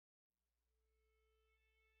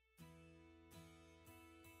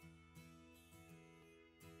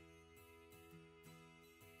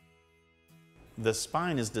The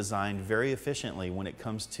spine is designed very efficiently when it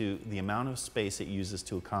comes to the amount of space it uses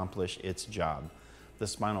to accomplish its job. The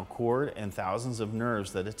spinal cord and thousands of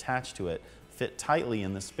nerves that attach to it fit tightly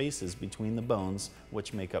in the spaces between the bones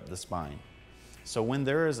which make up the spine. So when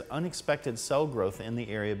there is unexpected cell growth in the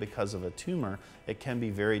area because of a tumor, it can be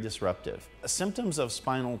very disruptive. Symptoms of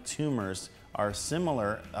spinal tumors are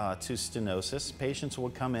similar to stenosis. Patients will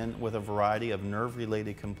come in with a variety of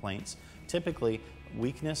nerve-related complaints, typically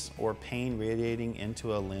weakness or pain radiating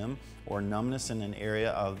into a limb or numbness in an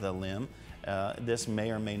area of the limb. This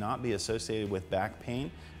may or may not be associated with back pain.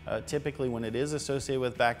 Typically when it is associated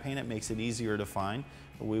with back pain, it makes it easier to find.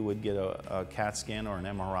 We would get a CAT scan or an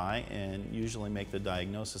MRI and usually make the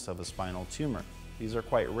diagnosis of a spinal tumor. These are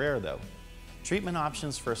quite rare though. Treatment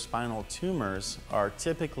options for spinal tumors are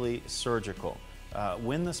typically surgical.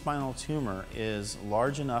 When the spinal tumor is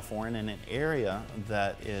large enough or in an area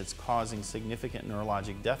that is causing significant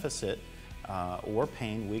neurologic deficit or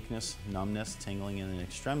pain, weakness, numbness, tingling in an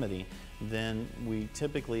extremity, then we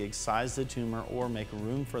typically excise the tumor or make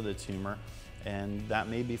room for the tumor, and that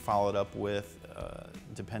may be followed up with,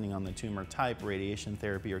 depending on the tumor type, radiation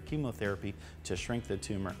therapy or chemotherapy to shrink the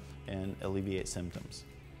tumor and alleviate symptoms.